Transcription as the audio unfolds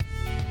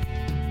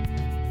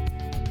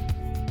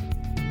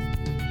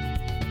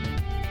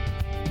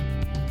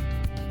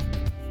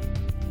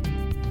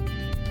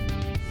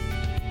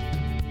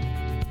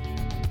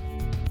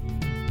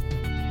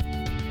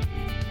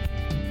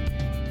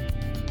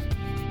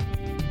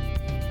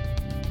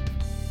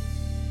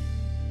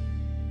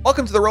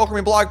Welcome to the Royal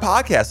Caribbean Blog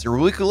Podcast, your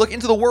weekly look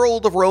into the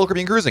world of Royal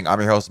Caribbean cruising. I'm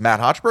your host, Matt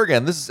Hochberg,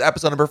 and this is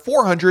episode number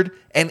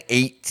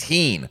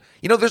 418.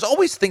 You know, there's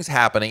always things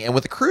happening, and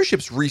with the cruise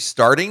ships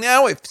restarting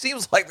now, it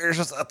seems like there's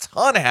just a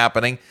ton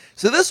happening.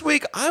 So this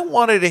week, I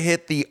wanted to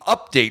hit the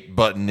update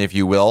button, if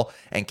you will,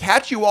 and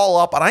catch you all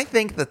up on, I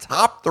think, the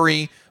top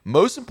 3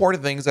 most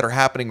important things that are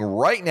happening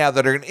right now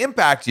that are going to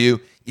impact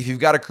you if you've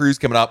got a cruise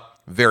coming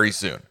up very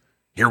soon.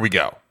 Here we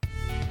go.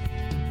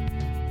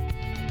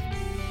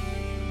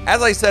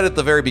 As I said at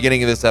the very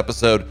beginning of this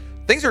episode,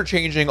 things are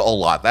changing a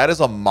lot. That is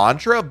a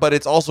mantra, but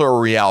it's also a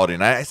reality.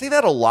 And I say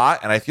that a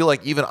lot, and I feel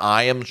like even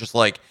I am just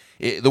like,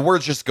 the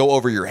words just go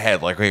over your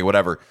head, like, okay,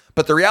 whatever.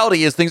 But the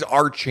reality is things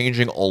are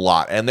changing a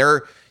lot. And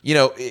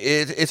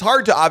it's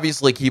hard to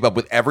obviously keep up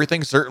with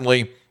everything.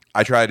 Certainly,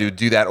 I try to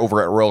do that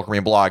over at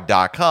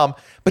RoyalCaribbeanBlog.com.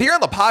 But here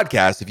on the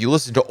podcast, if you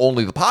listen to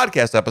only the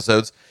podcast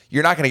episodes,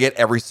 you're not going to get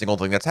every single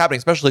thing that's happening,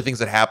 especially things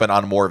that happen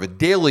on more of a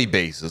daily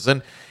basis.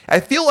 And I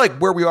feel like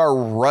where we are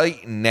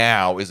right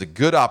now is a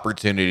good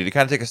opportunity to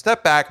kind of take a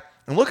step back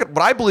and look at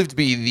what I believe to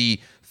be the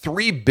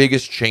 3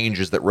 biggest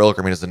changes that Royal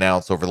Caribbean has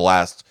announced over the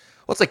last,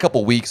 let's say,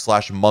 couple weeks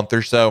 / month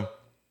or so.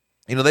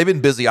 You know, they've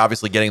been busy,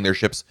 obviously, getting their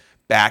ships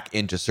back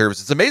into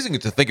service. It's amazing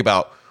to think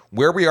about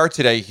where we are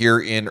today here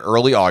in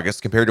early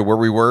August compared to where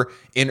we were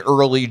in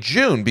early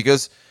June,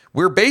 because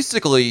we're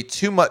basically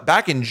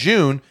back in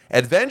June.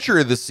 Adventure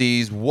of the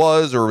Seas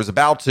was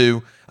about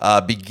to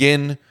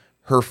begin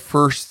her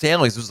first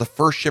sailings. It was the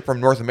first ship from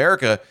North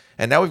America,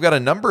 and now we've got a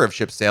number of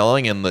ships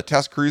sailing, and the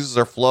test cruises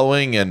are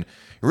flowing, and it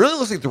really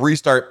looks like the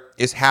restart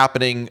is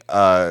happening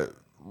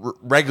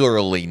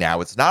regularly now.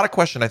 It's not a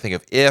question, I think,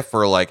 of if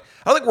or like,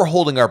 I don't think we're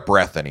holding our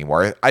breath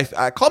anymore.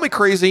 I call me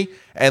crazy,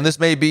 and this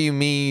may be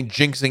me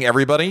jinxing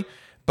everybody,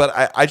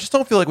 but I just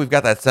don't feel like we've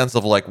got that sense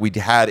of like we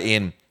had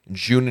in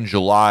June and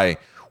July,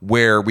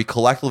 where we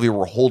collectively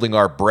were holding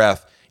our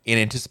breath in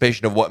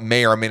anticipation of what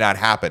may or may not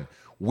happen.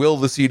 Will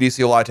the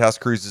CDC allow test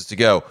cruises to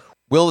go?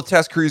 Will the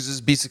test cruises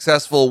be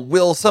successful?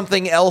 Will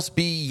something else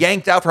be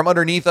yanked out from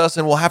underneath us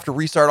and we'll have to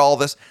restart all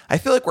this? I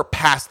feel like we're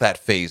past that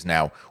phase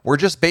now. We're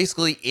just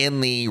basically in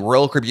the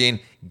Royal Caribbean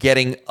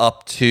getting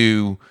up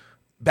to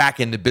back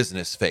into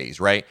business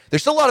phase, right?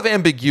 There's still a lot of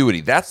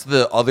ambiguity. That's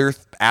the other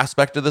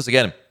aspect of this.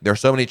 Again, there are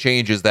so many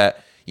changes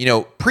that, you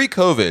know,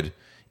 pre-COVID,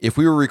 if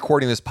we were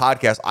recording this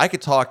podcast, I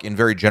could talk in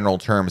very general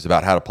terms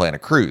about how to plan a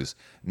cruise.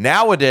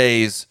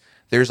 Nowadays,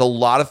 there's a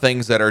lot of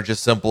things that are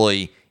just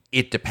simply,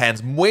 it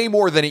depends, way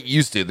more than it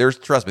used to.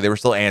 Trust me, there were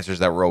still answers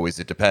that were always,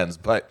 it depends.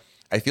 But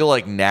I feel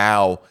like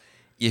now,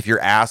 if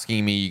you're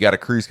asking me, you got a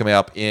cruise coming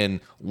up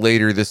in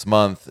later this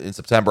month, in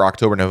September,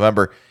 October,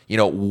 November, you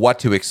know, what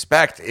to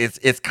expect.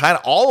 It's kind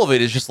of, all of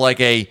it is just like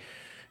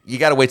you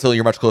got to wait till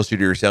you're much closer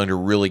to your sailing to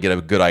really get a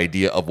good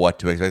idea of what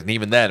to expect. And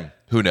even then,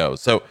 who knows?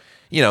 So,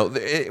 you know,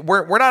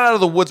 we're not out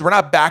of the woods. We're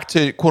not back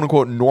to quote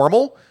unquote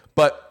normal,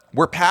 but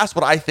we're past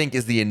what I think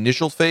is the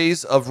initial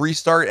phase of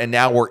restart, and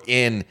now we're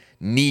in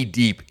knee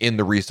deep in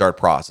the restart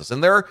process.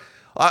 And I've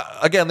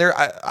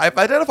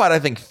identified, I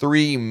think,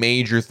 3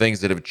 major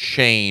things that have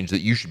changed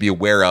that you should be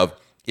aware of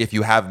if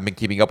you haven't been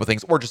keeping up with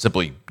things, or just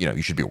simply, you know,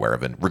 you should be aware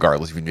of it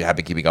regardless if you have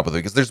been keeping up with it,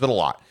 because there's been a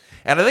lot.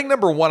 And I think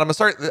number 1,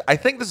 I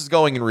think this is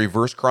going in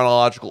reverse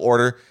chronological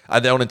order.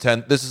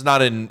 This is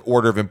not in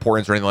order of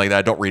importance or anything like that.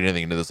 I don't read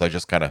anything into this. I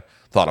just kind of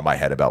thought in my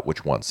head about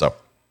which one. So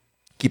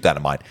keep that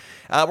in mind.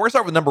 We're going to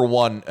start with number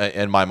 1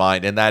 in my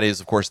mind, and that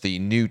is, of course, the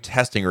new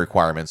testing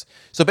requirements.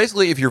 So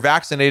basically, if you're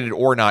vaccinated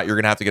or not, you're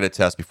going to have to get a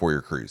test before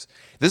your cruise.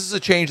 This is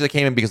a change that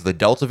came in because of the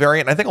Delta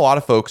variant. I think a lot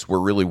of folks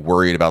were really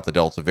worried about the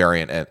Delta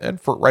variant, and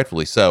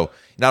rightfully so.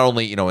 Not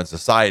only, you know, in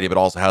society, but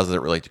also how does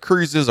it relate to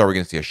cruises? Are we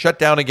going to see a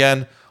shutdown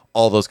again?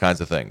 All those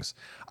kinds of things.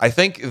 I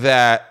think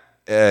that,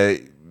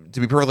 to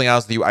be perfectly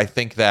honest with you, I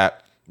think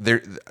that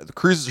the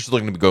cruises are still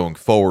going to be going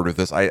forward with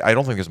this. I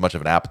don't think there's much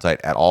of an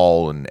appetite at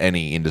all in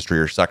any industry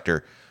or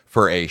sector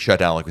for a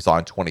shutdown like we saw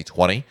in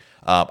 2020.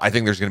 I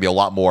think there's going to be a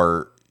lot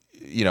more,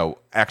 you know,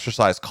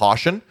 exercise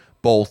caution,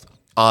 both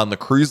on the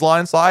cruise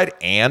line side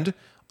and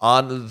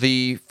from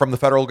the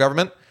federal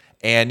government.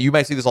 And you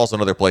might see this also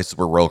in other places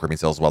where Royal Caribbean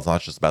sails as well. It's not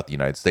just about the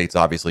United States.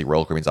 Obviously,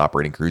 Royal Caribbean's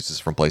operating cruises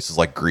from places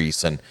like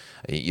Greece and,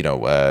 you know,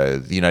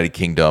 the United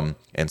Kingdom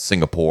and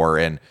Singapore,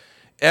 and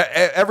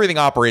everything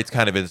operates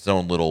kind of in its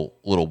own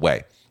little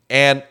way.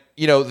 And,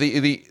 you know,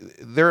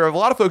 there are a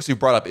lot of folks who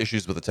brought up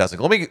issues with the testing.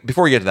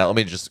 Before we get to that, let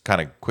me just kind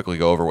of quickly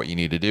go over what you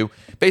need to do.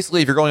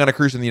 Basically, if you're going on a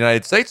cruise in the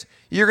United States,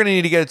 you're going to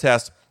need to get a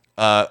test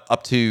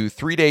up to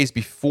 3 days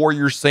before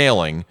you're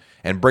sailing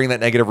and bring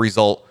that negative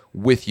result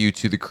with you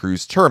to the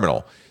cruise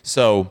terminal.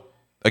 So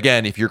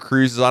again, if your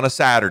cruise is on a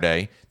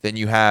Saturday, then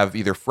you have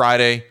either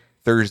Friday,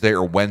 Thursday,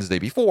 or Wednesday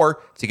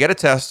before to get a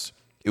test,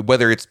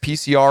 whether it's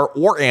PCR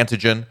or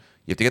antigen.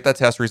 You have to get that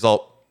test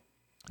result,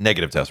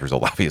 negative test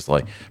result,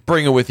 obviously.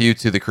 Bring it with you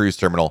to the cruise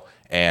terminal,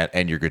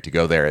 and you're good to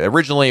go there.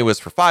 Originally, it was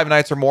for 5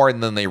 nights or more,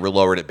 and then they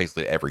lowered it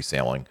basically to every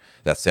sailing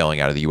that's sailing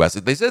out of the U.S.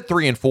 They said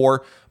 3 and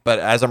 4, but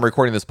as I'm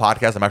recording this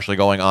podcast, I'm actually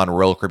going on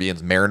Royal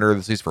Caribbean's Mariner of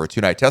the Seas for a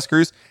 2-night test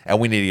cruise, and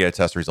we need to get a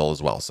test result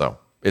as well. So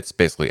It's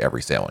basically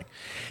every sailing.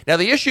 Now,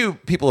 the issue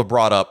people have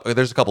brought up,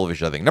 there's a couple of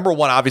issues, I think. Number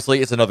one,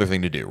 obviously, it's another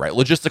thing to do, right?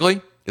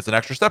 Logistically, it's an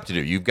extra step to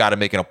do. You've got to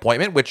make an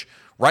appointment, which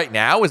right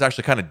now is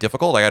actually kind of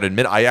difficult. I got to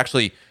admit, I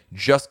actually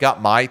just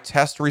got my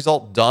test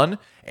result done,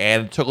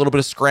 and it took a little bit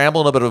of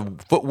scramble, a little bit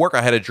of footwork.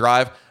 I had to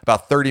drive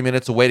about 30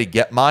 minutes away to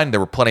get mine. There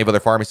were plenty of other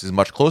pharmacies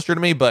much closer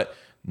to me, but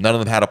none of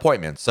them had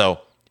appointments.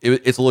 So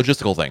it's a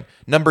logistical thing.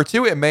 Number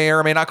two, it may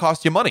or may not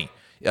cost you money.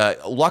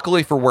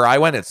 Luckily for where I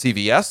went at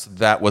CVS,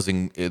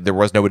 there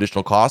was no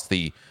additional cost.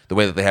 The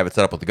way that they have it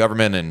set up with the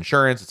government and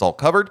insurance, it's all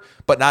covered.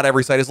 But not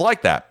every site is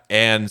like that.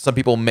 And some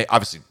people may,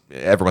 obviously,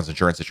 everyone's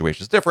insurance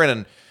situation is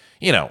different.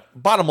 And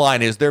bottom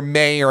line is there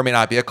may or may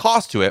not be a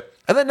cost to it.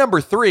 And then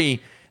number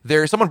three,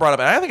 someone brought up,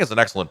 and I think it's an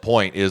excellent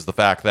point, is the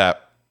fact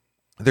that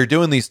they're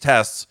doing these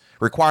tests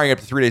requiring up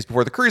to 3 days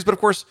before the cruise. But of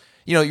course,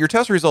 your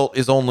test result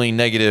is only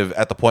negative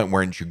at the point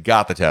where you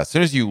got the test. As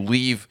soon as you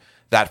leave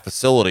that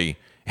facility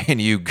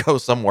and you go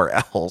somewhere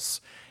else,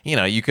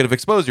 you could have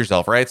exposed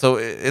yourself, right? So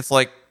it's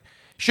like,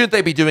 shouldn't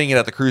they be doing it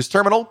at the cruise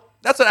terminal?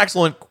 That's an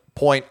excellent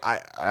point.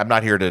 I'm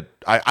not here to,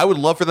 I would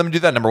love for them to do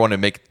that. Number one,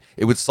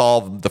 it would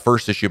solve the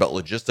first issue about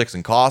logistics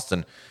and costs.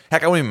 And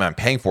heck, I wouldn't even mind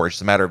paying for it. It's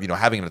just a matter of,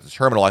 having it at the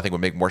terminal, I think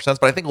would make more sense.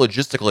 But I think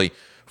logistically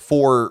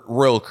for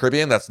Royal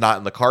Caribbean, that's not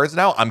in the cards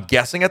now. I'm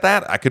guessing at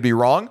that. I could be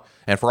wrong.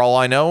 And for all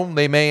I know,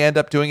 they may end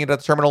up doing it at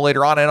the terminal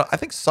later on. And I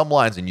think some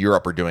lines in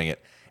Europe are doing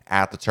it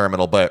at the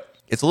terminal, but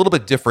it's a little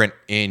bit different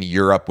in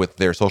Europe with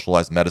their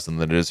socialized medicine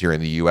than it is here in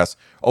the U.S.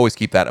 Always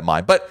keep that in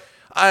mind. But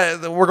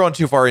we're going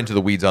too far into the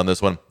weeds on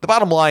this one. The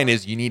bottom line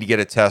is you need to get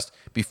a test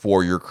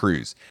before your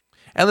cruise.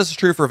 And this is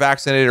true for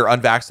vaccinated or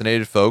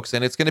unvaccinated folks.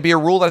 And it's going to be a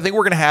rule that I think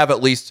we're going to have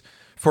at least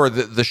for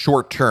the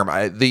short term.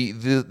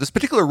 This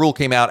particular rule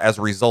came out as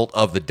a result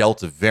of the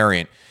Delta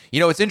variant.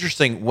 It's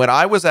interesting. When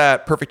I was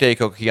at Perfect Day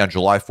Coco Key on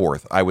July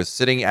 4th, I was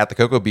sitting at the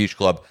Cocoa Beach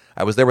Club.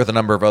 I was there with a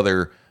number of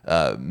other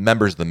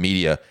members of the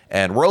media,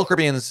 and Royal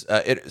Caribbean's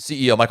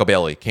CEO Michael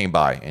Bailey came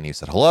by, and he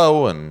said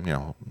hello,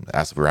 and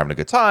asked if we were having a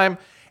good time.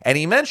 And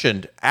he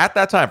mentioned at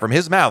that time, from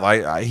his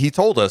mouth, he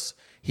told us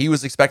he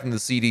was expecting the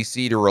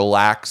CDC to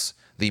relax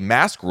the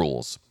mask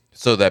rules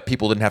so that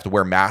people didn't have to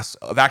wear masks.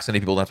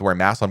 Vaccinated people didn't have to wear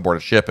masks on board a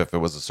ship if it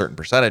was a certain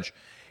percentage.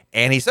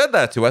 And he said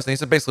that to us, and he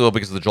said basically, well,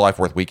 because of the July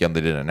 4th weekend,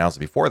 they didn't announce it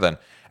before then.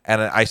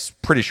 And I'm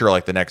pretty sure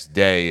like the next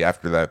day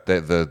after that,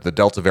 the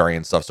Delta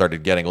variant stuff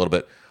started getting a little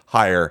bit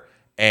higher.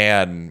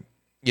 And,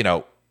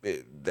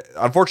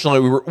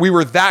 unfortunately, we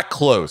were that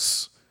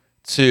close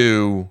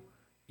to,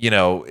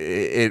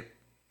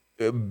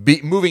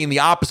 moving in the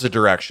opposite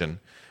direction.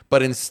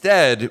 But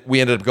instead,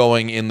 we ended up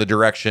going in the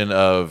direction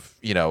of,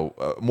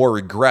 more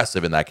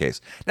regressive in that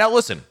case. Now,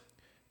 listen,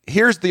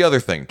 here's the other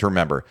thing to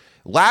remember.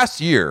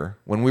 Last year,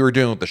 when we were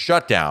doing the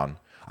shutdown,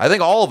 I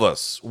think all of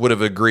us would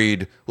have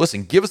agreed,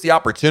 listen, give us the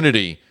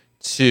opportunity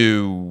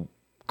to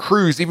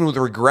cruise even with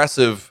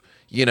regressive,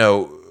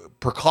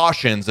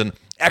 precautions and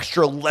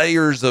extra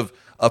layers of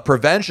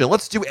prevention.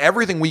 Let's do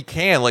everything we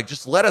can. Like,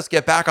 just let us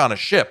get back on a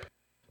ship.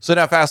 So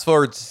now fast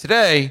forward to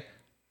today,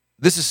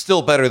 this is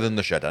still better than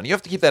the shutdown. You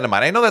have to keep that in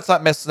mind. I know that's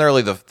not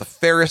necessarily the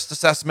fairest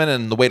assessment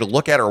and the way to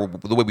look at it or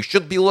the way we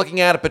should be looking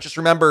at it, but just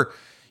remember,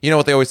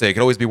 what they always say, it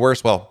could always be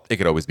worse. Well, it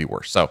could always be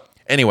worse. So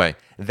anyway,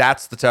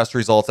 that's the test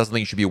results. That's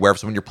something you should be aware of.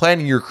 So when you're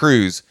planning your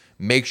cruise,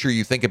 make sure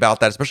you think about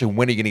that, especially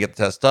when are you going to get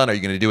the test done? Are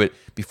you going to do it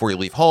before you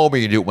leave home? Or are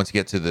you going to do it once you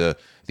get to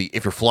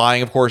if you're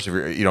flying, of course, if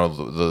you're,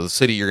 the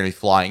city you're going to be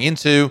flying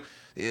into?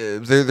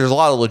 There's a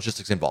lot of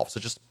logistics involved. So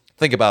just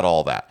think about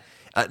all that.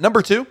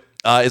 Number two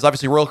is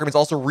obviously Royal Caribbean's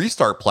also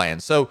restart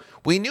plans. So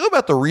we knew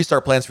about the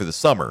restart plans for the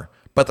summer,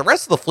 but the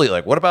rest of the fleet,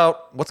 like what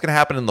about what's going to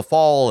happen in the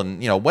fall?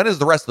 And, when is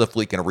the rest of the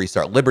fleet going to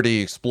restart?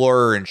 Liberty,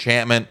 Explorer,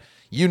 Enchantment,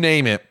 you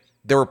name it.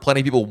 There were plenty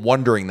of people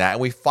wondering that,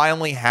 and we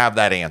finally have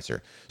that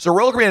answer. So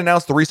Royal Caribbean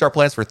announced the restart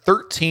plans for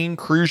 13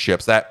 cruise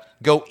ships that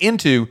go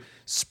into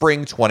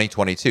spring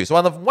 2022. So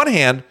on the one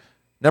hand,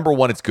 number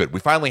one, it's good. We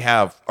finally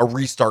have a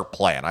restart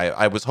plan.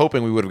 I was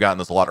hoping we would have gotten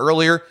this a lot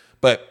earlier,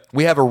 but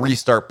we have a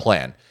restart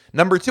plan.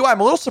 Number two, I'm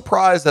a little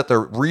surprised that the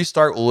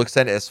restart will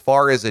extend as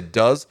far as it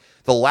does.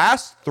 The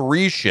last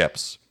 3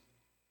 ships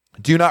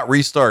do not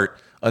restart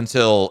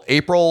until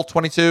April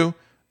 22,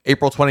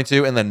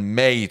 and then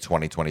May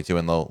 2022.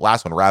 And the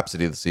last one,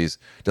 Rhapsody of the Seas,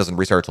 doesn't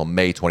restart until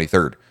May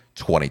 23rd,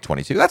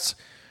 2022. That's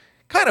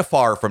kind of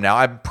far from now.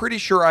 I'm pretty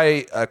sure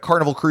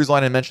Carnival Cruise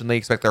Line had mentioned they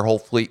expect their whole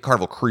fleet,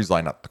 Carnival Cruise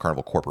Line, not the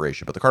Carnival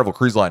Corporation, but the Carnival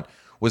Cruise Line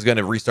was going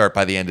to restart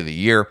by the end of the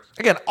year.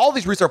 Again, all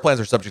these restart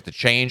plans are subject to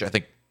change. I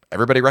think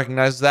everybody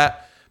recognizes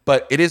that.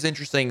 But it is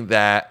interesting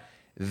that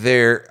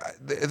there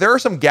are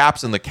some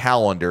gaps in the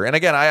calendar. And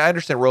again, I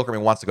understand Royal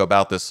Caribbean wants to go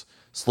about this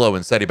slow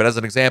and steady. But as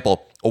an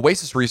example,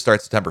 Oasis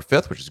restarts September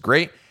 5th, which is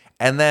great.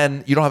 And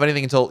then you don't have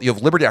anything until you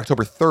have Liberty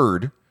October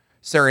 3rd,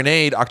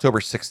 Serenade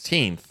October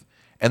 16th,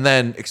 and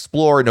then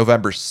Explore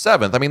November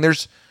 7th. I mean,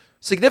 there's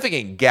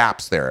significant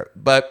gaps there.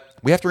 But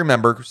we have to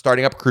remember,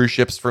 starting up cruise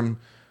ships from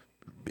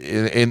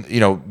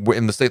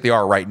in the state they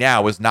are right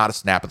now is not a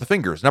snap of the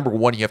fingers. Number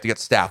one, you have to get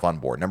staff on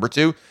board. Number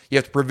two, you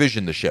have to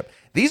provision the ship.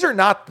 These are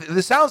not,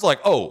 this sounds like,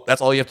 oh,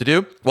 that's all you have to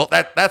do. Well,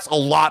 that's a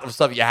lot of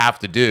stuff you have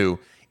to do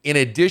in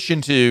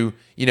addition to,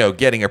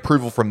 getting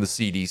approval from the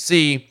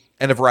CDC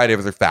and a variety of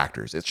other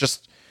factors. It's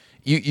just,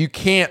 you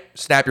can't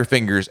snap your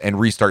fingers and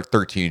restart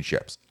 13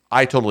 ships.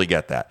 I totally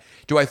get that.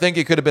 Do I think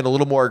it could have been a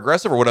little more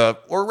aggressive, or would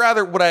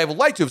I have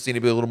liked to have seen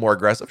it be a little more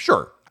aggressive?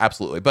 Sure,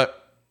 absolutely.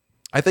 But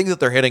I think that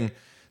they're hitting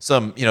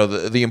some,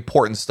 the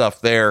important stuff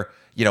there.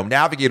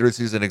 Navigator, this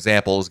is an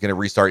example, is going to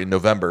restart in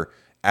November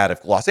out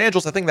of Los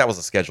Angeles. I think that was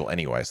the schedule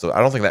anyway, so I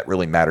don't think that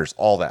really matters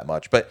all that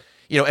much. But,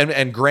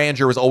 and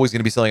Grandeur was always going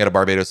to be sailing out of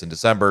Barbados in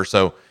December.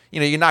 So,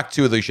 you knock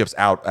two of these ships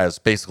out as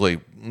basically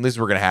these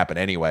were going to happen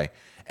anyway.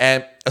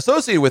 And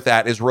associated with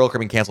that is Royal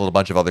Caribbean canceled a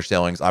bunch of other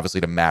sailings,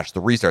 obviously, to match the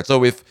restart.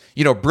 So if,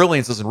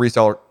 Brilliance doesn't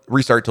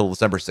restart till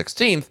December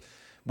 16th,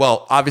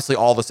 well, obviously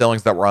all the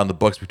sailings that were on the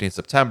books between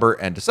September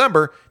and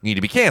December need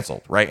to be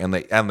canceled, right? And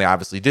they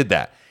obviously did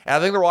that. And I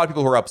think there are a lot of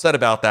people who are upset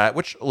about that,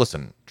 which,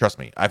 listen, trust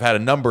me, I've had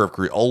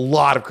a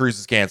lot of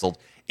cruises canceled.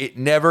 It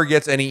never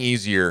gets any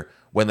easier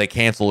when they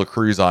cancel a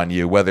cruise on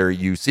you, whether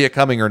you see it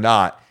coming or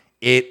not.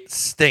 It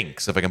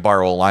stinks, if I can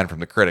borrow a line from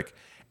the critic.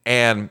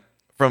 And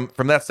from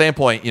that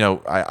standpoint,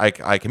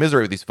 I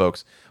commiserate with these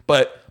folks.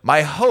 But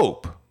my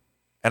hope,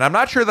 and I'm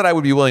not sure that I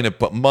would be willing to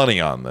put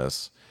money on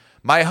this,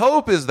 my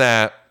hope is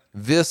that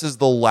this is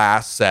the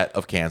last set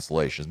of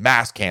cancellations,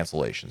 mass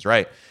cancellations,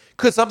 right?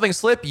 Could something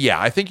slip?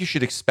 Yeah, I think you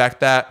should expect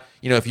that.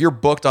 If you're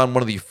booked on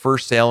one of the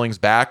first sailings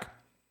back,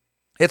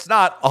 it's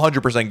not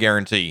 100%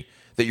 guarantee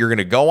that you're going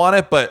to go on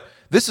it, but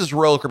this is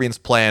Royal Caribbean's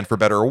plan for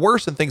better or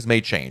worse, and things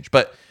may change.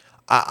 But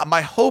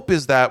my hope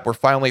is that we're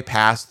finally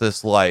past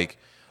this,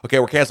 okay,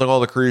 we're canceling all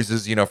the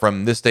cruises,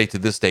 from this date to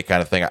this date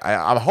kind of thing.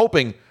 I'm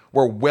hoping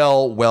we're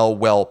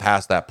well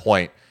past that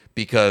point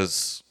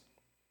because,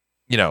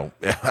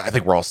 I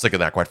think we're all sick of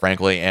that, quite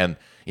frankly. And,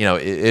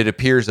 it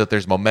appears that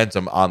there's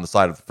momentum on the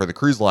side for the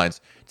cruise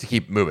lines to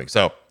keep moving.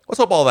 So let's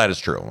hope all that is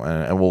true,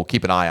 and we'll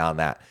keep an eye on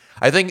that.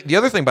 I think the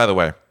other thing, by the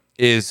way,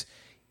 is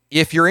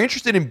if you're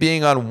interested in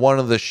being on one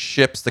of the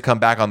ships to come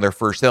back on their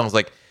first sailings,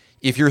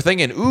 if you're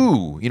thinking,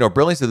 ooh,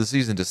 Brilliance of the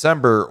Seas in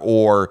December,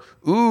 or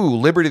ooh,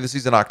 Liberty of the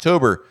Seas in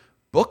October,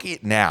 book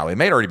it now. It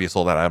may already be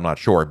sold out, I'm not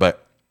sure,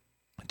 but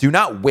do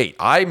not wait.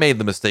 I made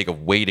the mistake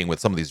of waiting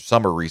with some of these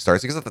summer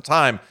restarts because at the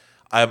time,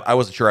 I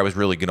wasn't sure I was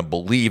really going to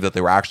believe that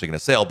they were actually going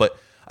to sail. But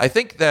I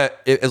think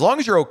that as long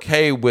as you're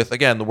okay with,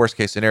 again, the worst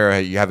case scenario,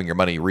 you having your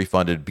money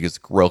refunded because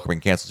Royal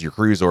Caribbean cancels your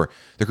cruise, or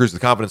the Cruise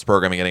with Confidence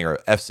program and getting your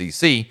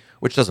FCC,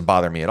 which doesn't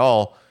bother me at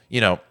all,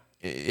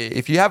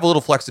 if you have a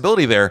little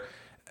flexibility there,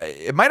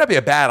 it might not be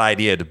a bad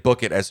idea to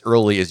book it as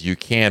early as you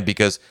can,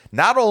 because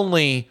not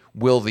only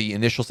will the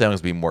initial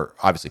sailings be more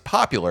obviously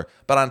popular,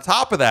 but on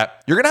top of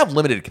that, you're going to have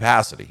limited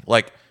capacity.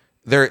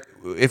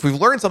 If we've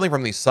learned something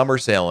from these summer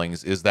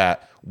sailings, is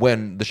that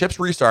when the ships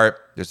restart,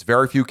 there's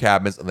very few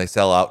cabins and they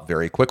sell out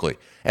very quickly.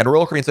 And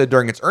Royal Caribbean said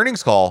during its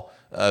earnings call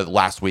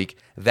last week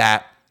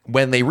that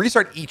when they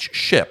restart each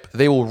ship,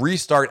 they will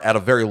restart at a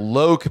very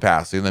low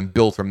capacity and then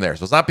build from there.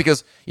 So it's not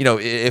because,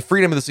 if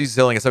Freedom of the Seas is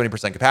sailing at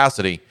 70%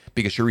 capacity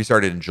because she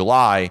restarted in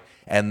July,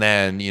 and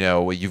then,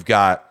 you've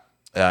got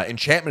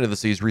Enchantment of the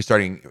Seas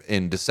restarting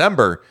in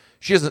December,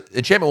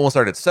 Enchantment won't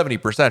start at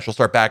 70%. She'll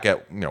start back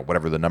at,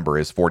 whatever the number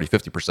is, 40,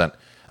 50%,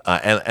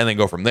 and then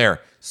go from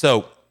there.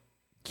 So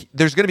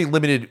there's going to be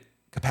limited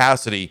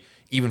capacity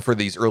even for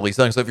these early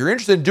sailings. So if you're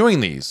interested in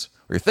doing these,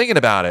 or you're thinking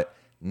about it,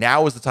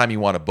 now is the time you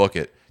want to book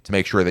it to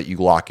make sure that you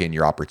lock in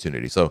your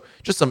opportunity. So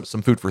just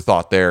some food for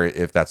thought there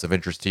if that's of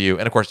interest to you.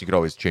 And of course, you could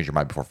always change your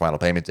mind before final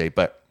payment date.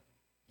 But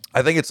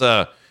I think it's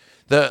I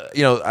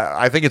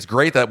think it's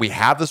great that we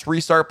have this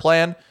restart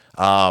plan.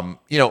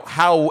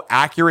 How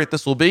accurate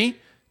this will be,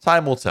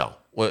 time will tell.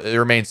 Well, it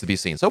remains to be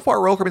seen. So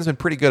far, Royal Caribbean's been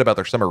pretty good about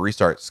their summer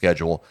restart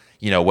schedule.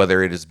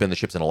 Whether it has been the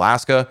ships in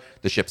Alaska,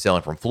 the ships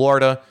sailing from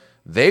Florida,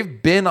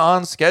 they've been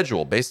on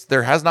schedule.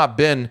 There has not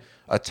been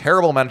a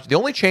terrible amount. The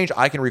only change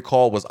I can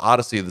recall was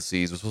Odyssey of the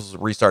Seas, which was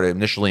restarted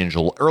initially in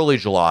early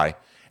July,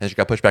 and she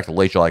got pushed back to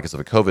late July because of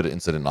a COVID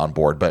incident on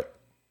board. But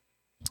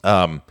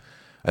I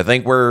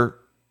think we're,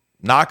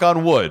 knock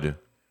on wood,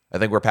 I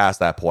think we're past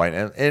that point,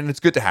 and it's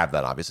good to have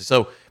that, obviously.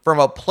 So from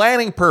a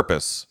planning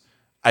purpose,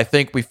 I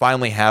think we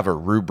finally have a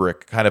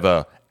rubric, kind of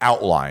a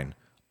outline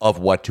of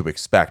what to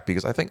expect,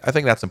 because I think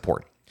that's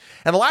important.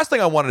 And the last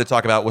thing I wanted to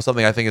talk about was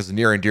something I think is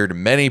near and dear to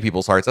many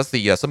people's hearts. That's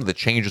the some of the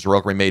changes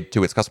Royal Caribbean made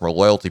to its customer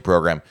loyalty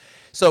program.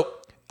 So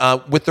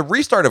with the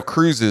restart of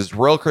cruises,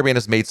 Royal Caribbean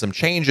has made some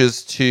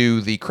changes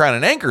to the Crown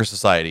and Anchor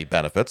Society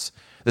benefits.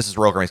 This is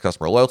Royal Caribbean's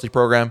customer loyalty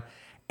program.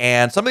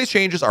 And some of these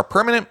changes are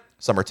permanent,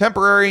 some are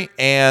temporary,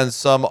 and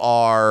some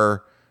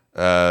are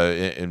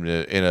in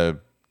a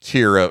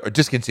tier of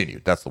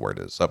discontinued. That's the word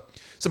it is. So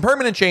some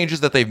permanent changes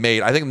that they've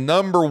made. I think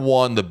number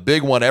one, the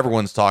big one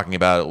everyone's talking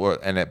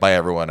about, and by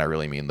everyone I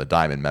really mean the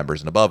Diamond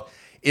members and above,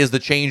 is the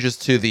changes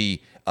to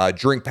the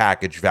drink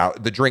package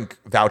the drink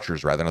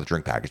vouchers, rather, not the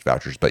drink package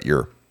vouchers, but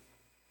your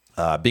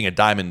being a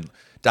Diamond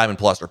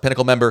Plus or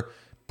Pinnacle member,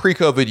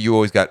 Pre-COVID, you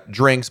always got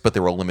drinks, but they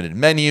were a limited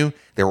menu.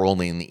 They were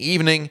only in the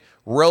evening.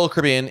 Royal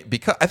Caribbean,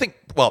 because I think,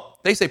 well,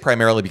 they say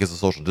primarily because of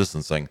social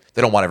distancing,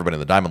 they don't want everybody in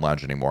the Diamond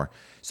Lounge anymore.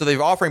 So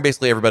they're offering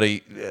basically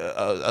everybody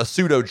a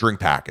pseudo drink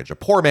package, a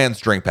poor man's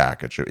drink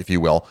package, if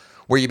you will,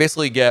 where you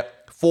basically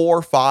get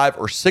 4, 5,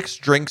 or 6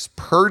 drinks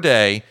per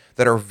day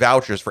that are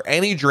vouchers for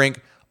any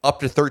drink up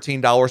to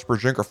 $13 per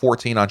drink or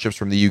 $14 on ships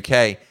from the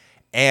UK.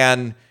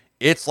 And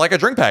it's like a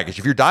drink package.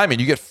 If you're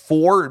Diamond, you get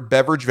 4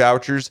 beverage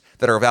vouchers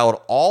that are valid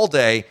all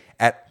day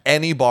at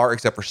any bar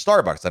except for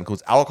Starbucks. That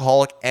includes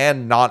alcoholic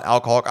and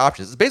non-alcoholic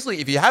options. It's basically,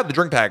 if you have the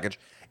drink package,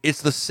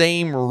 it's the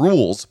same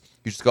rules.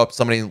 You just go up to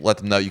somebody and let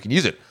them know you can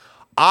use it.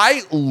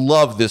 I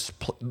love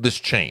this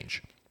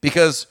change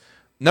because,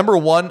 number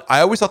one,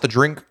 I always thought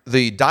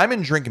the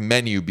Diamond drink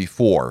menu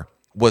before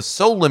was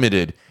so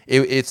limited.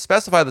 It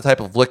specified the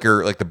type of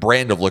liquor, like the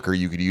brand of liquor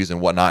you could use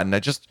and whatnot. And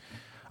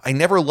I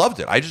never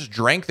loved it. I just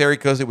drank there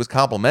because it was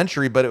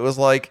complimentary, but it was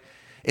like,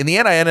 in the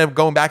end, I ended up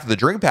going back to the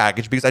drink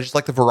package because I just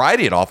like the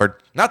variety it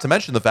offered. Not to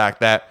mention the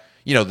fact that,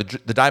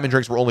 the Diamond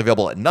drinks were only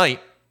available at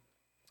night,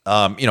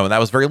 and that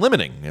was very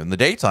limiting in the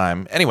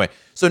daytime. Anyway,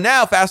 so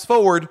now fast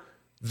forward,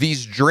 the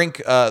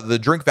drink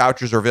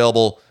vouchers are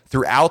available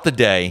throughout the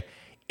day.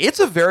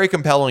 It's a very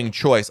compelling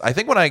choice. I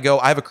think when I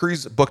have a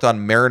cruise booked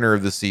on Mariner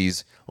of the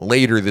Seas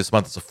later this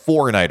month. It's a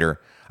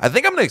 4-nighter. I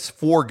think I'm going to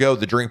forego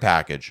the drink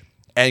package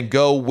and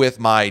go with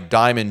my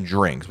Diamond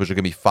drinks, which are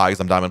going to be 5 because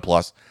I'm Diamond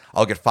Plus.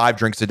 I'll get 5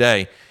 drinks a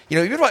day.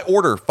 Even if I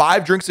order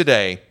 5 drinks a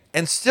day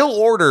and still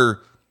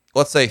order,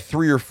 let's say,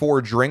 3 or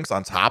 4 drinks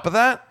on top of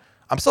that,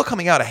 I'm still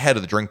coming out ahead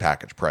of the drink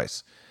package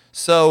price.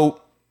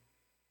 So,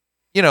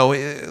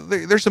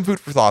 there's some food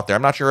for thought there.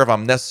 I'm not sure if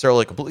I'm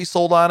necessarily completely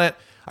sold on it.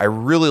 I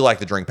really like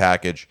the drink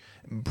package,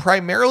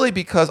 primarily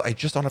because I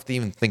just don't have to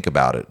even think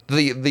about it.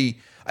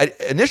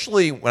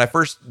 Initially, when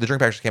the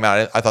drink package came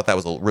out, I thought that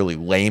was a really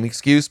lame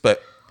excuse,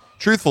 but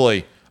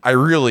truthfully, I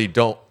really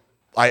don't.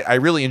 I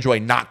really enjoy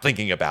not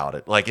thinking about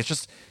it. Like, it's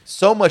just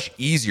so much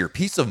easier,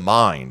 peace of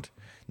mind,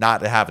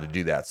 not to have to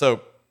do that.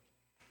 So,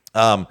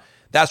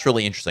 that's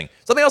really interesting.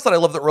 Something else that I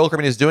love that Royal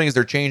Caribbean is doing is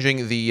they're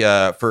changing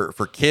the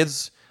for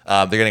kids.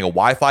 They're getting a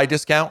Wi-Fi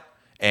discount,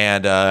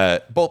 and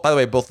both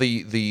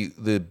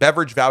the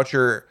beverage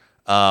voucher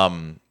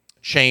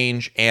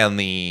change and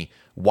the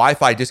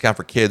Wi-Fi discount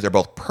for kids are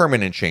both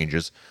permanent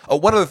changes.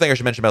 One other thing I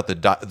should mention about the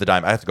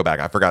Diamond, I have to go back.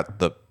 I forgot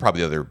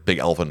probably the other big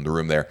elephant in the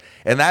room there,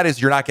 and that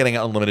is you're not getting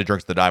unlimited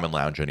drinks at the Diamond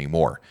Lounge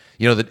anymore.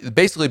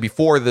 Basically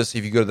before this,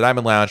 if you go to the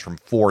Diamond Lounge from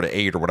 4 to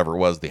 8 or whatever it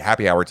was, the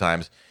happy hour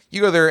times, you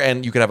go there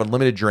and you can have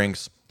unlimited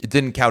drinks. It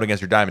didn't count against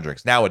your Diamond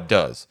drinks. Now it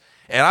does.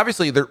 And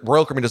obviously, the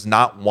Royal Caribbean does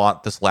not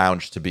want this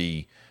lounge to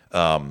be,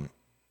 full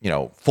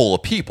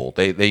of people.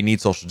 They need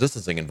social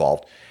distancing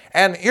involved.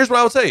 And here's what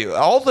I would tell you: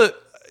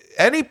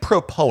 any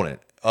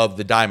proponent of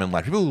the Diamond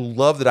Lounge, people who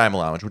love the Diamond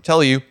Lounge, would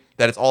tell you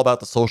that it's all about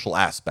the social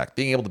aspect,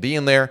 being able to be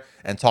in there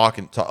and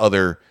talking to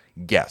other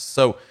guests.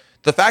 So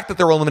the fact that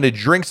there were unlimited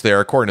drinks there,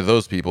 according to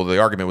those people, the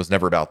argument was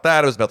never about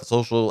that. It was about the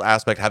social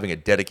aspect, having a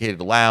dedicated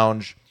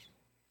lounge.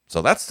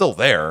 So that's still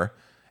there.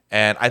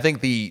 And I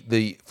think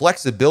the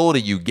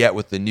flexibility you get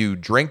with the new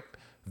drink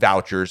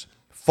vouchers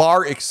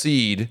far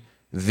exceed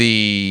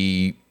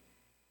the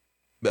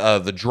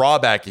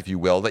drawback, if you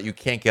will, that you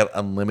can't get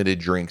unlimited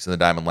drinks in the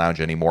Diamond Lounge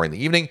anymore in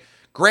the evening.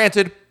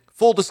 Granted,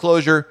 full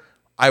disclosure,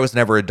 I was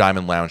never a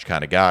Diamond Lounge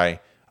kind of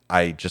guy.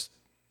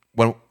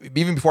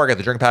 Even before I got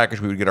the drink package,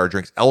 we would get our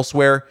drinks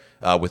elsewhere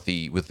with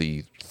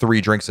the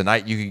 3 drinks a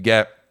night you could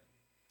get.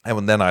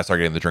 And then I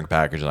started getting the drink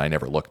package, and I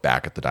never looked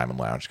back at the Diamond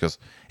Lounge because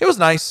it was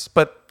nice,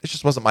 but it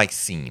just wasn't my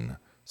scene.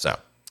 So,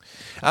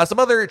 some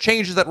other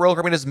changes that Royal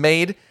Caribbean has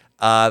made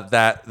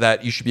that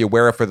you should be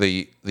aware of for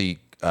the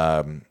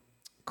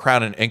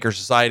Crown and Anchor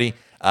Society.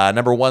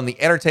 Number 1,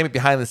 the Entertainment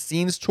Behind the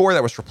Scenes tour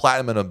that was for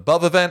Platinum and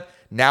Above event.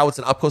 Now it's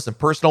an up close and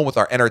personal with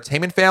our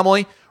entertainment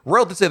family.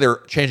 Royal did say they're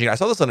changing it. I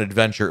saw this on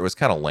Adventure. It was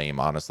kind of lame,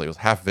 honestly. It was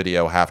half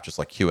video, half just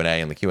like Q&A,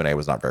 and the Q&A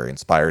was not very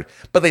inspired.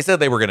 But they said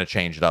they were going to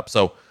change it up.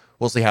 So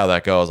we'll see how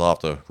that goes. I'll have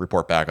to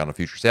report back on a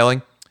future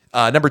sailing.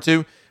 Number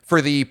 2,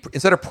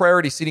 instead of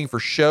priority seating for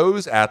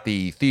shows at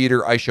the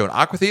theater, ice show, and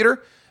aqua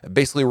theater,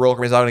 basically Royal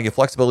Caribbean is now going to give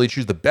flexibility to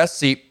choose the best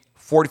seat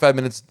 45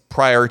 minutes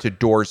prior to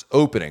doors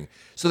opening.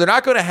 So they're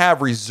not going to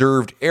have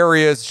reserved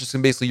areas. It's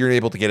just basically you're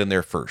able to get in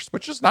there first,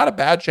 which is not a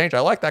bad change. I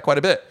like that quite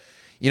a bit.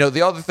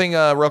 The other thing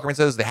Royal Caribbean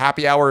says is the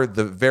happy hour,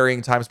 the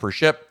varying times per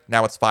ship.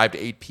 Now it's 5 to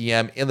 8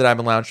 p.m. in the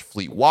Diamond Lounge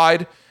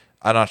fleet-wide.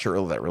 I'm not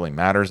sure that really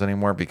matters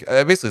anymore.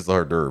 Because basically, it's the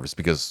hors d'oeuvres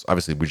because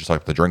obviously we just talked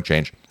about the drink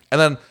change.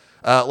 And then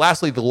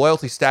lastly, the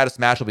loyalty status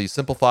match will be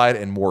simplified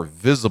and more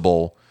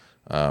visible.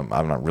 I'm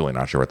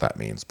not sure what that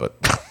means, but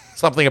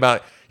something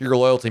about your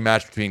loyalty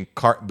match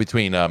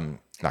between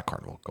not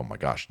Carnival. Oh my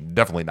gosh,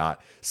 definitely not.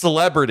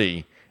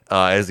 Celebrity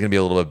is going to be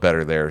a little bit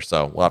better there.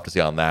 So we'll have to see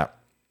on that.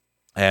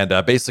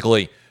 And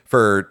basically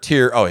for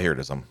tier, here it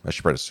is. I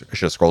should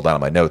have scrolled down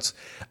on my notes.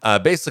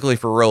 Basically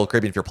for Royal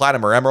Caribbean, if you're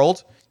Platinum or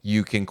Emerald,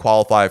 you can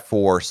qualify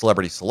for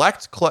Celebrity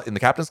Select in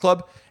the Captain's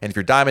Club. And if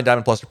you're Diamond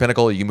Plus, or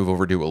Pinnacle, you can move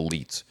over to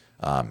Elite.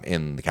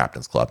 in the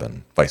Captain's Club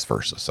and vice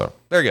versa. So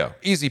there you go.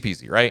 Easy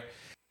peasy, right?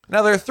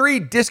 Now, there are 3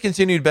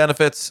 discontinued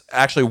benefits.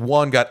 Actually,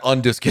 one got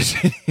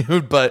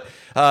undiscontinued, but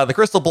the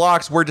crystal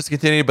blocks were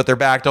discontinued, but they're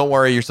back. Don't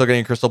worry, you're still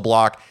getting a crystal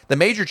block. The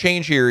major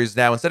change here is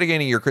now, instead of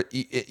getting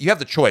you have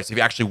the choice if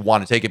you actually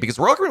want to take it, because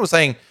Royal Caribbean was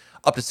saying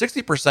up to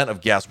 60% of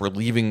guests were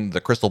leaving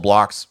the crystal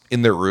blocks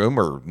in their room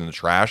or in the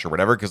trash or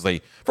whatever, because they,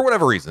 for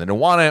whatever reason, they didn't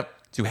want it,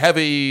 too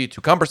heavy,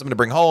 too cumbersome to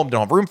bring home, don't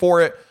have room for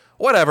it,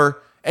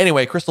 whatever.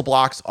 Anyway, crystal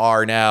blocks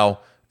are now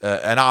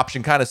an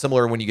option, kind of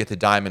similar when you get to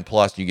Diamond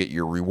Plus, you get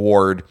your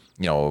reward,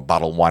 a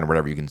bottle of wine or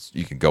whatever. You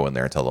can go in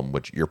there and tell them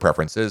which your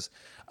preference is.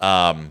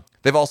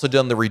 They've also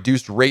done the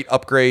reduced rate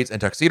upgrades, and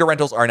tuxedo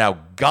rentals are now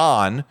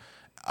gone.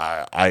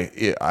 I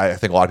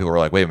think a lot of people were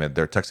like, wait a minute,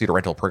 their tuxedo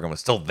rental program was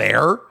still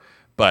there,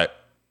 but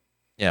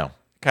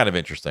kind of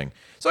interesting.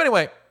 So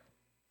anyway,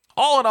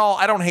 all in all,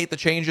 I don't hate the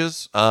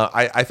changes.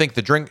 I think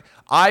the drink,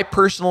 I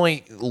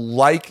personally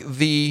like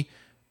the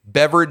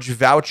beverage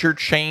voucher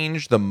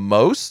change the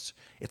most.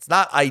 It's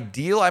not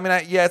ideal. I mean,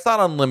 it's not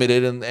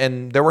unlimited,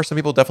 and there were some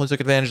people who definitely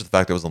took advantage of the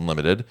fact that it was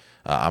unlimited.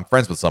 I'm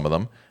friends with some of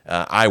them.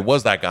 I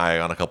was that guy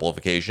on a couple of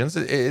occasions.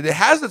 It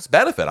has its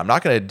benefit. I'm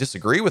not going to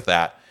disagree with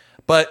that,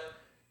 but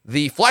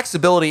the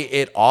flexibility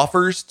it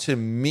offers to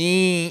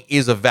me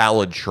is a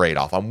valid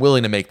trade-off. I'm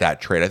willing to make that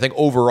trade. I think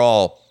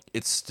overall,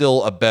 it's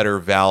still a better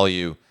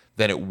value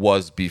than it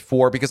was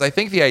before, because I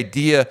think the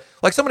idea,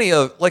 like so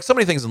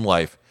many things in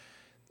life,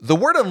 the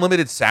word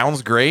unlimited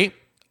sounds great.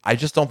 I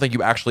just don't think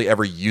you actually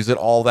ever use it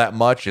all that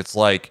much. It's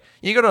like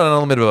you go to an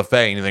unlimited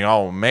buffet and you think,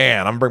 oh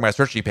man, I'm gonna bring my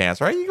stretchy pants,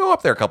 right? You go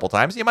up there a couple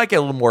times. You might get a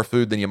little more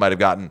food than you might have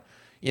gotten,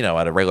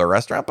 at a regular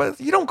restaurant, but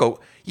you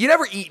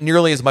never eat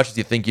nearly as much as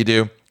you think you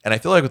do. And I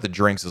feel like with the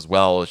drinks as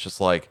well, it's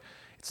just like,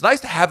 it's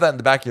nice to have that in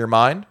the back of your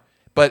mind.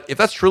 But if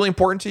that's truly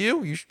important to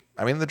you,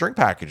 the drink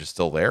package is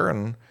still there,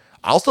 and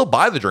I'll still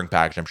buy the drink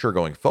package, I'm sure,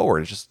 going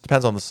forward. It just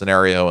depends on the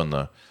scenario and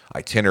the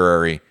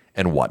itinerary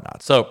and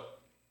whatnot. So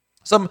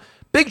some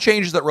big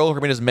changes that Royal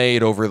Caribbean has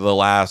made over the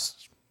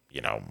last,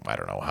 I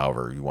don't know,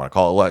 however you want to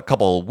call it, a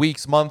couple of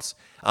weeks, months.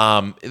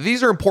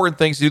 These are important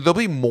things to do. There'll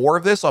be more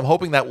of this, so I'm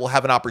hoping that we'll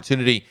have an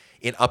opportunity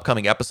in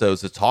upcoming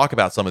episodes to talk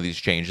about some of these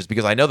changes,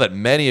 because I know that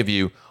many of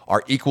you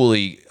are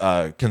equally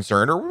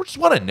concerned or just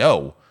want to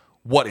know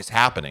what is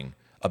happening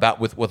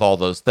with all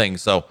those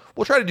things. So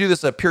we'll try to do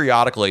this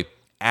periodically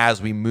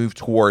as we move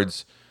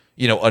towards,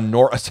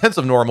 a sense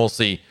of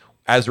normalcy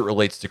as it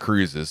relates to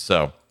cruises.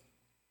 So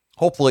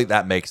hopefully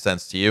that makes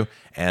sense to you,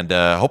 and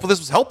hopefully this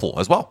was helpful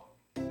as well.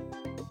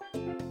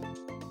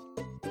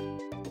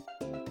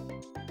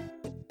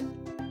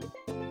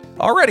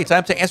 Alrighty,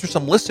 time to answer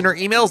some listener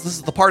emails. This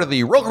is the part of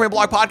the Royal Caribbean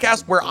Blog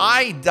Podcast where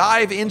I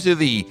dive into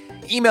the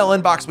email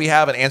inbox we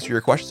have and answer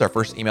your questions. Our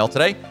first email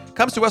today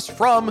comes to us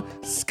from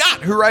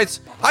Scott, who writes,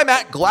 "Hi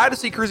Matt, glad to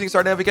see cruising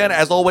starting up again.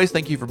 As always,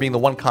 thank you for being the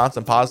one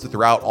constant positive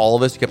throughout all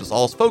of this. You kept us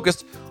all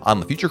focused on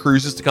the future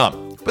cruises to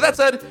come. But that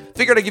said,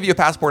 figured I'd give you a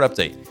passport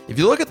update. If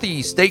you look at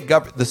the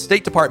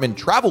State Department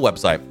travel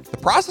website, the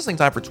processing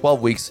time for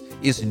 12 weeks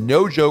is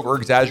no joke or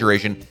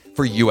exaggeration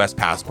for U.S.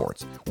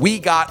 passports. We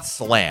got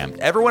slammed.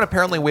 Everyone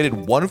apparently waited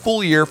 1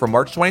 full year from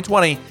March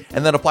 2020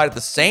 and then applied at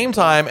the same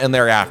time and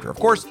thereafter. Of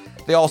course,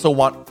 they also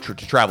want to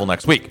travel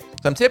next week.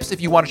 Some tips if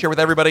you want to share with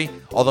everybody,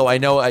 although I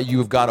know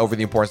you've gone over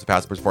the importance of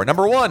passports before.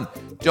 Number 1,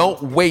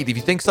 don't wait. If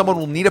you think someone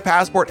will need a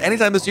passport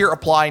anytime this year,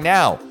 apply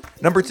now.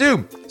 Number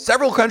 2,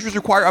 several countries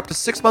require up to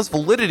 6 months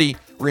validity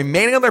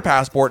remaining on their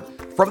passport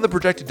from the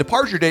projected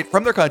departure date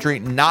from their country,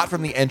 not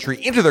from the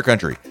entry into their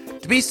country.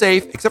 To be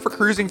safe, except for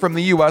cruising from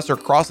the U.S. or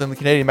crossing the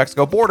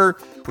Canadian-Mexico border,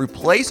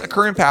 replace a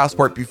current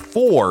passport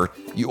before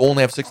you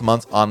only have 6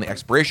 months on the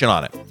expiration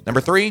on it. Number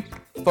 3,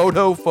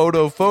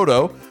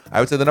 photo. I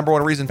would say the number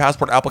one reason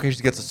passport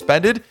applications get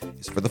suspended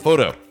is for the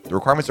photo. The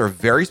requirements are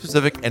very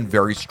specific and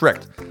very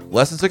strict.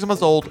 Less than 6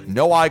 months old,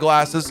 no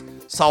eyeglasses,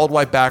 solid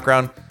white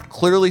background,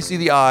 clearly see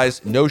the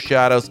eyes, no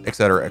shadows,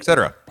 etc.,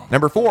 etc.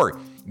 Number 4,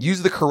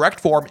 use the correct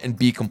form and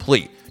be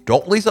complete.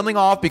 Don't leave something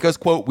off because,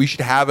 quote, we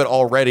should have it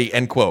already,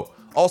 end quote.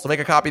 Also, make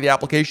a copy of the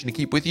application to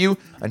keep with you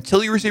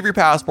until you receive your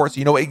passport so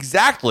you know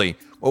exactly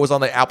what was on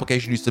the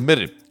application you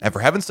submitted. And for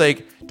heaven's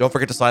sake, don't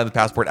forget to sign the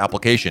passport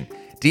application.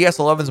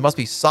 DS-11s must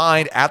be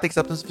signed at the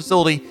acceptance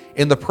facility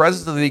in the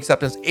presence of the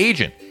acceptance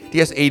agent.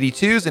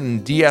 DS-82s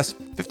and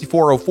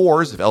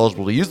DS-5404s, if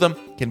eligible to use them,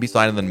 can be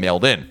signed and then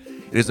mailed in.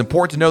 It is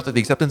important to note that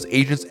the acceptance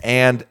agents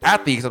and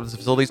at the acceptance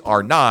facilities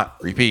are not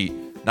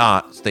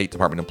State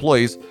Department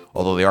employees.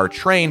 Although they are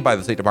trained by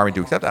the State Department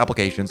to accept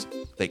applications,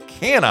 they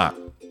cannot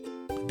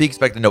be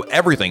expected to know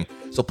everything,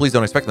 so please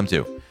don't expect them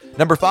to.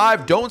 Number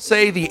 5, don't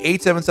say the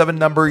 877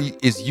 number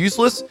is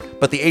useless,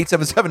 but the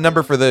 877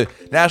 number for the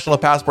National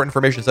Passport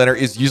Information Center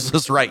is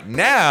useless right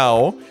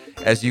now,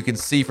 as you can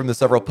see from the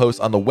several posts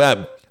on the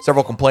web.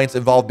 Several complaints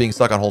involve being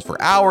stuck on hold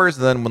for hours,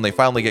 and then when they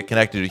finally get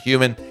connected to a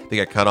human, they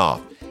get cut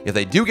off. If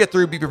they do get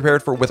through, be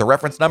prepared with a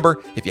reference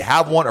number if you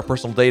have one, or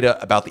personal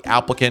data about the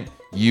applicant,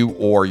 you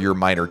or your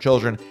minor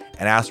children,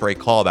 and ask for a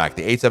callback.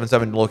 The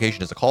 877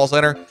 location is a call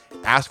center.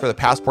 Ask for the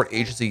passport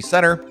agency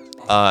center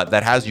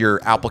that has your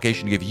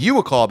application to give you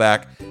a call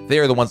back.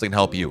 They're the ones that can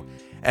help you.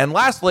 And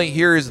lastly,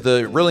 here is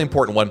the really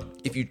important one.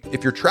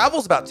 If your travel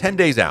is about 10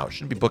 days out,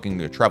 shouldn't be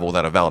booking a travel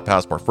without a valid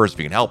passport first if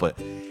you can help it,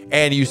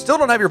 and you still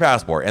don't have your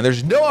passport, and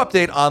there's no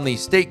update on the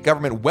state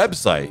government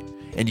website,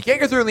 and you can't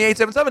get through on the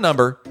 877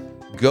 number,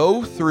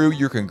 go through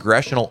your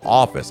congressional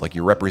office, like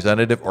your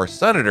representative or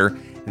senator.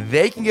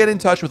 They can get in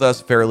touch with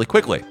us fairly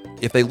quickly.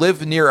 If they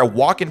live near a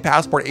walk-in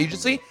passport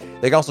agency,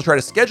 they can also try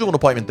to schedule an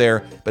appointment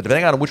there, but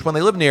depending on which one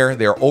they live near,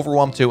 they are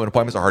overwhelmed too, and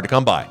appointments are hard to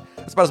come by.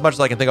 That's about as much as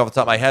I can think off the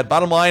top of my head.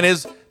 Bottom line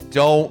is,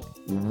 don't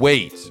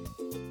wait.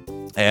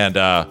 And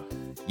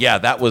yeah,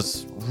 that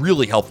was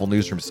really helpful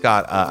news from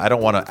Scott. I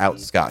don't want to out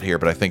Scott here,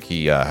 but I think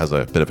he has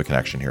a bit of a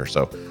connection here.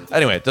 So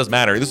anyway, it doesn't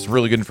matter. This is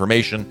really good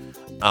information.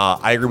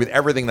 I agree with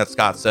everything that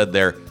Scott said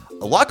there.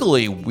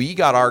 Luckily, we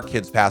got our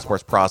kids'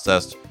 passports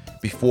processed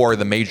before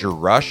the major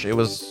rush. It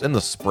was in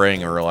the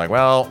spring, and we were like,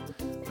 well,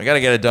 we got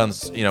to get it done.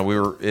 You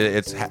know,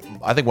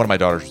 I think one of my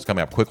daughters was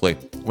coming up quickly.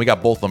 We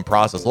got both of them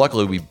processed.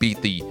 Luckily, we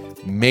beat the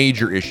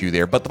major issue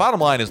there. But the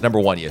bottom line is, number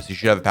one, yes, you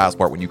should have a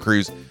passport when you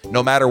cruise,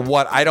 no matter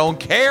what. I don't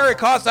care. It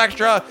costs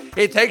extra.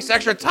 It takes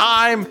extra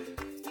time.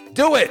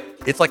 Do it.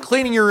 It's like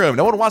cleaning your room.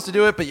 No one wants to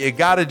do it, but you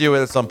got to do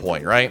it at some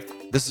point, right?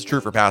 This is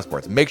true for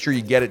passports. Make sure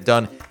you get it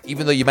done.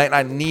 Even though you might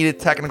not need it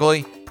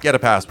technically, get a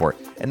passport.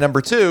 And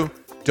number two,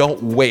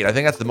 don't wait. I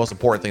think that's the most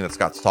important thing that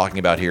Scott's talking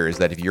about here, is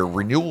that if your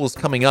renewal is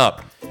coming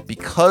up,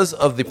 because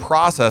of the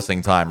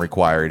processing time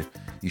required,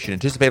 you should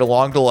anticipate a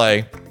long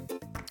delay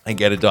and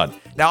get it done.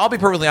 Now, I'll be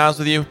perfectly honest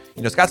with you.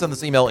 You know, Scott sent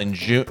this email in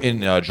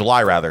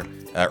July,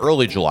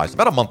 early July, so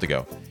about a month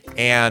ago.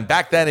 And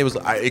back then,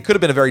 it could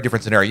have been a very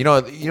different scenario.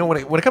 You know,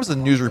 when it comes to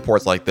news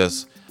reports like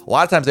this, a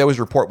lot of times they always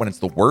report when it's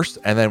the worst,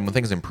 and then when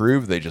things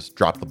improve, they just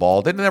drop the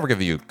ball. They never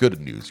give you good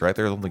news, right?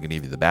 They're only going to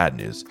give you the bad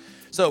news.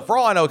 So for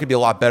all I know, it could be a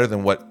lot better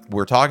than what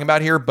we're talking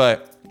about here,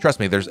 but trust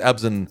me, there's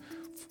ebbs and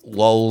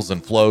lulls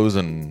and flows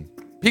and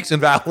peaks and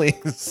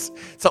valleys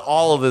to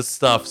all of this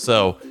stuff.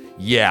 So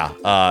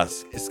yeah,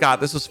 Scott,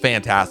 this was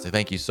fantastic.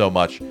 Thank you so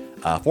much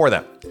for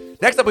that.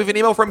 Next up, we have an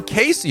email from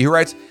Casey, who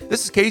writes,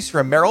 "This is Casey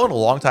from Maryland, a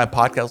longtime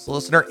podcast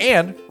listener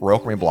and Royal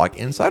Caribbean blog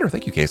insider."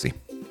 Thank you, Casey.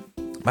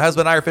 My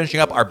husband and I are finishing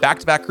up our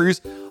back-to-back cruise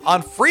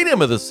on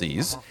Freedom of the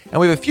Seas, and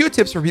we have a few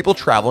tips for people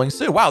traveling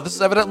soon. Wow, this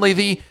is evidently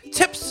the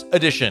tips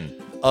edition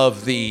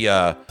of the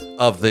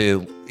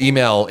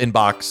email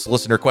inbox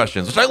listener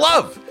questions, which I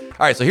love.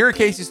 All right, so here are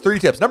Casey's 3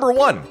 tips. Number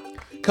 1,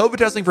 COVID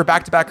testing for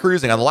back-to-back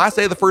cruising. On the last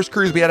day of the first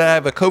cruise, we had to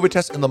have a COVID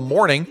test in the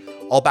morning.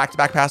 All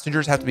back-to-back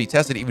passengers have to be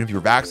tested even if you're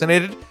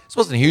vaccinated. This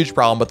wasn't a huge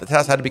problem, but the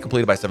test had to be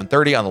completed by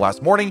 7:30 on the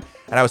last morning,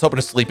 and I was hoping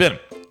to sleep in.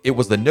 It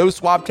was the nose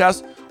swab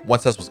test.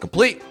 Once test was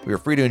complete, we were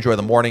free to enjoy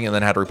the morning and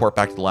then had to report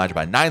back to the lounge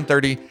by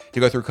 9:30 to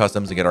go through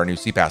customs and get our new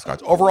SeaPass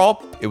cards.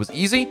 Overall, it was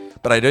easy,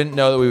 but I didn't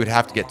know that we would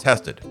have to get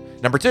tested.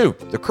 Number 2,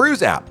 the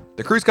cruise app.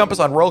 The Cruise Compass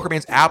on Royal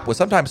Caribbean's app was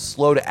sometimes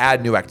slow to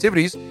add new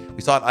activities.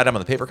 We saw an item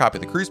on the paper copy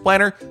of the cruise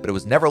planner, but it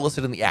was never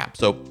listed in the app.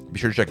 So be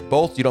sure to check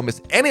both so you don't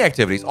miss any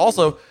activities.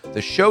 Also,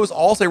 the shows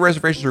all say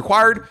reservations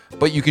required,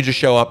 but you can just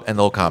show up and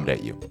they'll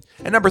accommodate you.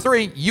 And number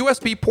 3,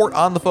 USB port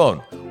on the phone.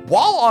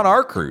 While on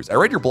our cruise, I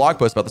read your blog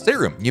post about the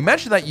stateroom. You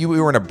mentioned that you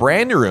were in a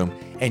brand new room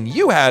and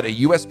you had a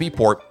USB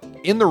port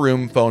in the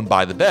room phone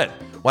by the bed.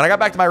 When I got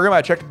back to my room,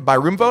 I checked my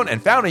room phone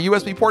and found a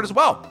USB port as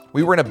well.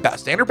 We were in a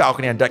standard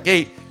balcony on deck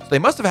 8, so they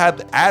must have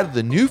had added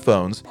the new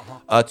phones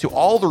to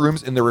all the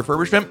rooms in the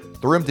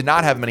refurbishment. The room did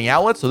not have many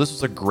outlets, so this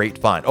was a great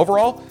find.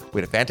 Overall,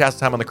 we had a fantastic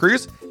time on the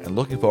cruise and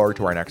looking forward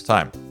to our next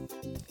time.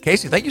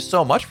 Casey, thank you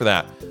so much for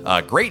that.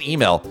 Great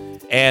email.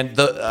 And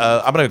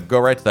I'm going to go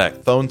right to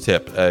that phone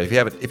tip. If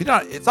you're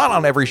not, it's not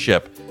on every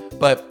ship,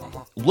 but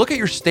look at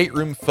your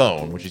stateroom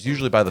phone, which is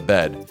usually by the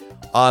bed.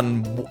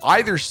 On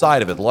either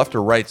side of it, the left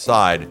or right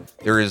side,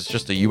 there is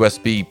just a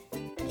USB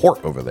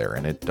port over there,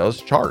 and it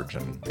does charge.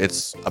 And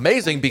it's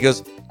amazing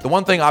because the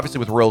one thing, obviously,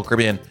 with Royal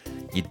Caribbean,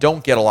 you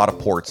don't get a lot of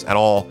ports at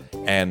all,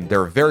 and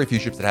there are very few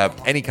ships that have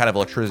any kind of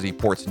electricity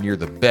ports near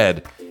the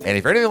bed. And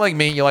if you're anything like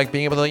me, you like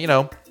being able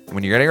to,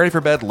 when you're getting ready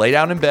for bed, lay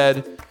down in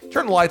bed,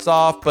 turn the lights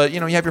off, but, you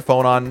have your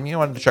phone on, you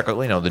want to check out,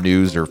 the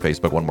news or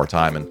Facebook one more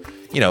time and,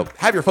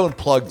 have your phone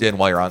plugged in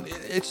while you're on.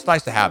 It's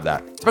nice to have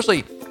that,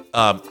 especially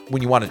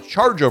when you want to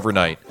charge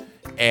overnight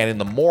and in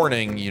the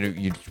morning,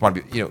 you just want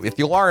to be, if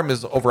the alarm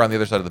is over on the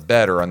other side of the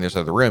bed or on the other side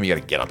of the room, you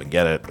got to get up and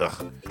get it.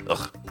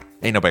 Ugh.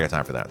 Ain't nobody got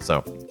time for that.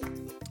 So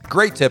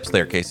great tips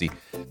there, Casey.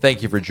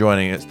 Thank you for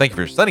joining us. Thank you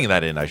for sending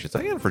that in, I should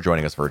say, and for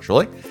joining us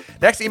virtually.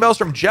 Next email is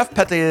from Jeff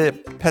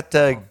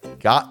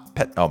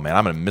oh man,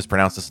 I'm going to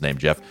mispronounce this name,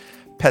 Jeff.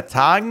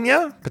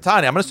 Petania,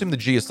 I'm going to assume the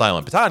G is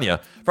silent.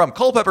 Petania from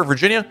Culpeper,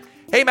 Virginia.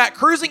 Hey, Matt,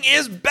 cruising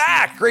is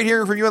back. Great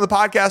hearing from you on the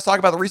podcast. Talk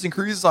about the recent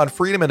cruises on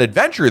Freedom and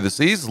Adventure of the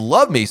Seas.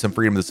 Love me some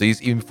Freedom of the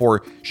Seas, even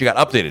before she got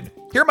updated.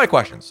 Here are my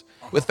questions.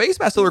 With face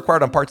masks still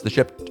required on parts of the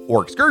ship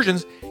or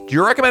excursions, do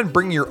you recommend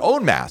bringing your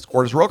own mask,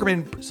 or does Royal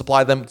Caribbean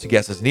supply them to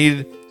guests as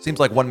needed? Seems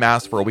like one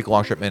mask for a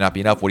week-long trip may not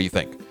be enough. What do you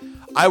think?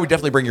 I would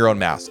definitely bring your own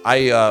mask.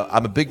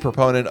 I'm a big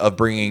proponent of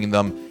bringing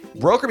them.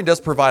 Royal Caribbean does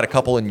provide a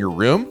couple in your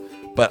room,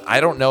 but I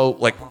don't know,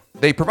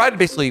 they provided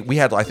basically, we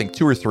had, I think,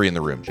 2 or 3 in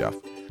the room, Jeff.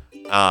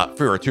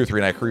 For a 2 or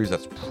 3 night cruise,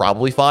 that's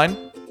probably fine.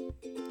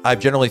 I've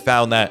generally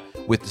found that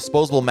with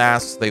disposable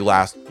masks, they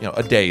last,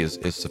 a day is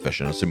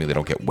sufficient, assuming they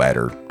don't get wet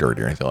or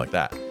dirty or anything like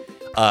that.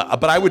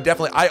 But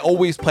I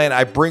always plan,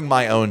 I bring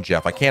my own,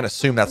 Jeff. I can't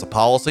assume that's a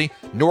policy,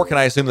 nor can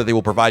I assume that they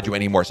will provide you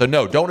any more. So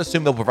no, don't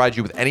assume they'll provide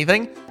you with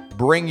anything.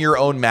 Bring your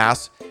own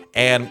mask.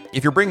 And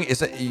if you're bringing,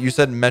 you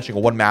said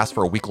mentioning one mask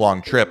for a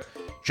week-long trip,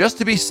 just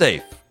to be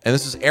safe, and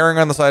this is erring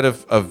on the side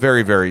of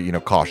very, very,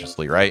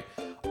 cautiously, right?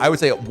 I would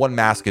say one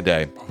mask a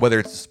day, whether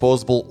it's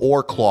disposable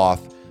or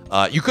cloth.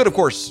 You could, of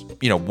course,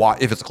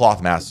 if it's a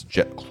cloth mask,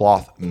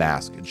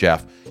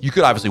 Jeff, you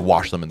could obviously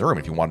wash them in the room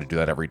if you wanted to do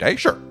that every day.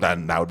 Sure,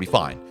 then that would be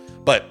fine.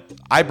 But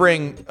I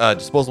bring a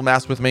disposable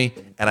mask with me,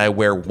 and I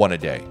wear one a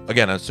day.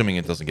 Again, assuming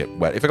it doesn't get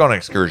wet. If I go on an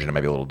excursion, it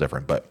might be a little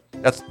different, but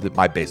that's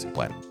my basic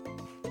plan.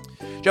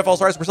 Jeff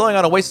also writes, we're selling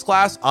on Oasis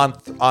Class on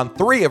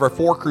 3 of our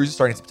 4 cruises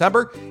starting in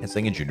September and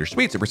staying in Junior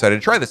Suites. We're excited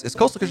to try this. Is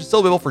Coastal Kitchen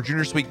still available for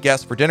Junior Suite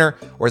guests for dinner,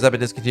 or has that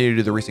been discontinued due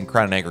to the recent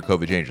Crown and Anchor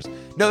COVID changes?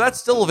 No, that's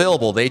still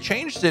available. They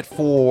changed it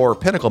for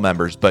Pinnacle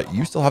members, but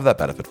you still have that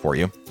benefit for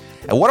you.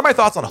 And what are my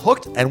thoughts on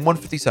Hooked and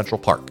 150 Central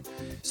Park?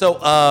 So,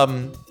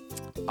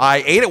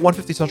 I ate at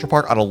 150 Central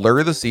Park on Allure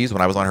of the Seas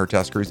when I was on her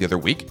test cruise the other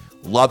week.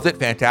 Loved it.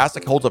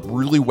 Fantastic. Holds up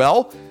really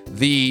well.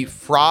 The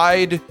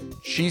fried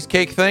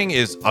cheesecake thing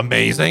is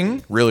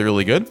amazing. Really,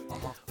 really good.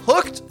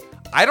 Hooked.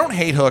 I don't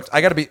hate Hooked.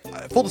 I got to be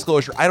full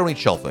disclosure. I don't eat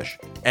shellfish.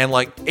 And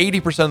like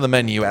 80% of the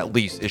menu at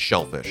least is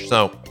shellfish.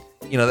 So,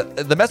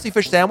 the messy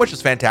fish sandwich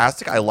is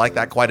fantastic. I like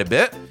that quite a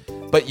bit.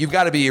 But you've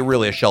got to be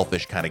really a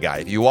shellfish kind of guy.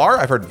 If you are,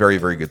 I've heard very,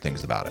 very good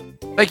things about it.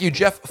 Thank you,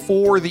 Jeff,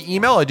 for the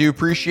email. I do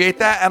appreciate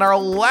that. And our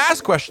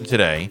last question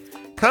today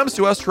comes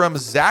to us from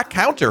Zach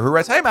Counter, who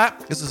writes, hey,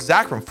 Matt, this is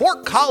Zach from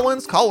Fort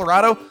Collins,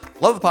 Colorado.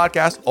 Love the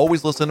podcast.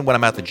 Always listen when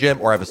I'm at the gym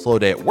or I have a slow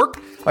day at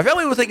work. My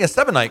family was taking a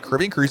 7-night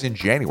Caribbean cruise in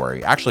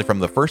January. Actually, from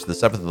the 1st to the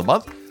 7th of the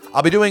month.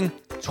 I'll be doing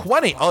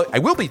 20. I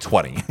will be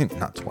 20,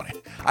 not 20.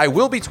 I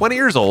will be 20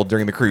 years old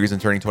during the cruise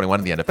and turning 21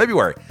 at the end of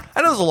February.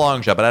 I know this is a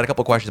long shot, but I had a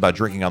couple questions about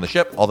drinking on the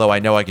ship, although I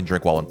know I can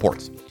drink while in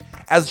ports.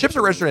 As the ships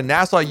are registered in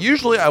Nassau,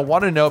 usually I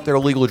want to know if their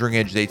legal drinking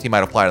age is 18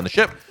 might apply on the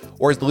ship,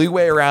 or is the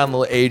leeway around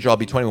the age I'll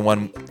be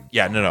 21?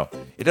 Yeah, no.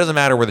 It doesn't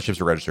matter where the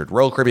ships are registered.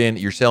 Royal Caribbean,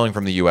 you're sailing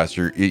from the U.S.,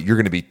 you're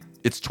going to be,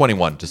 it's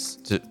 21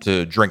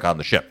 to drink on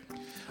the ship.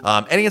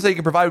 Any insight you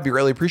can provide would be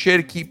greatly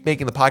appreciated. Keep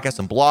making the podcast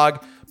and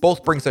blog.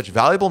 Both bring such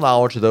valuable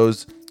knowledge to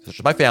those, such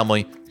as my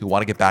family, who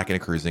want to get back into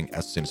cruising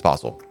as soon as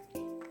possible.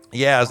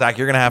 Yeah, Zach,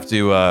 you're going to have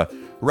to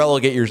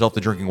relegate yourself to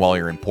drinking while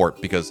you're in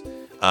port because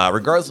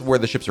regardless of where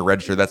the ships are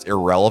registered, that's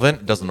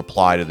irrelevant. It doesn't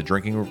apply to the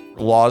drinking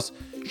laws.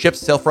 Ships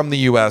sail from the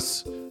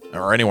U.S.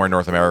 or anywhere in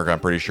North America, I'm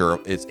pretty sure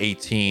it's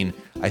 18.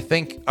 I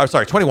think,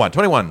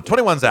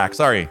 21, Zach.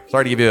 Sorry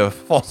to give you a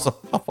false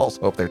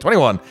hope there.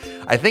 21.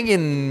 I think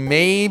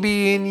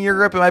maybe in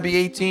Europe, it might be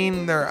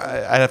 18.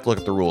 I'd have to look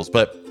at the rules.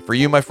 But for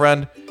you, my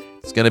friend,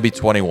 it's going to be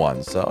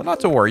 21. So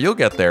not to worry, you'll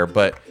get there.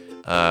 But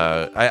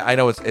I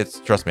know it's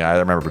trust me, I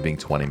remember being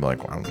 20. I'm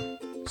like, wow,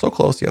 so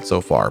close yet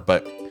so far.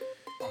 But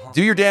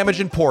do your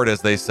damage in port,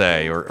 as they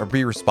say, or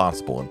be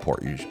responsible in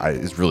port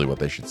is really what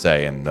they should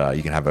say. And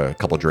you can have a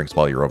couple drinks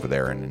while you're over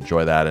there and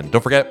enjoy that. And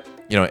don't forget,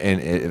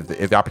 and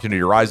if the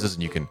opportunity arises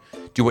and you can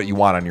do what you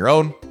want on your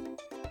own,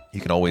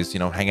 you can always,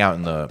 hang out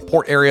in the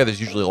port area.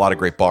 There's usually a lot of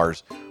great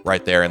bars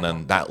right there. And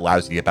then that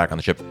allows you to get back on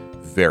the ship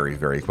very,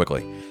 very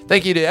quickly.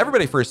 Thank you to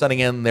everybody for sending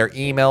in their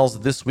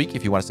emails this week.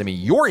 If you want to send me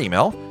your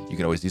email, you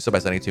can always do so by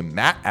sending it to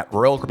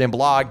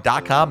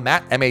matt@royalcaribbeanblog.com,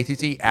 Matt,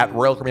 M-A-T-T,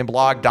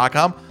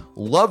 @royalcaribbeanblog.com.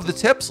 Love the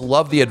tips,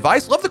 love the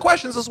advice, love the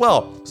questions as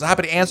well. So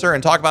happy to answer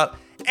and talk about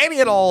any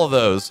and all of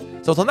those.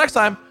 So until next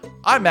time,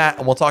 I'm Matt,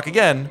 and we'll talk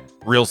again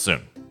real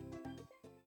soon.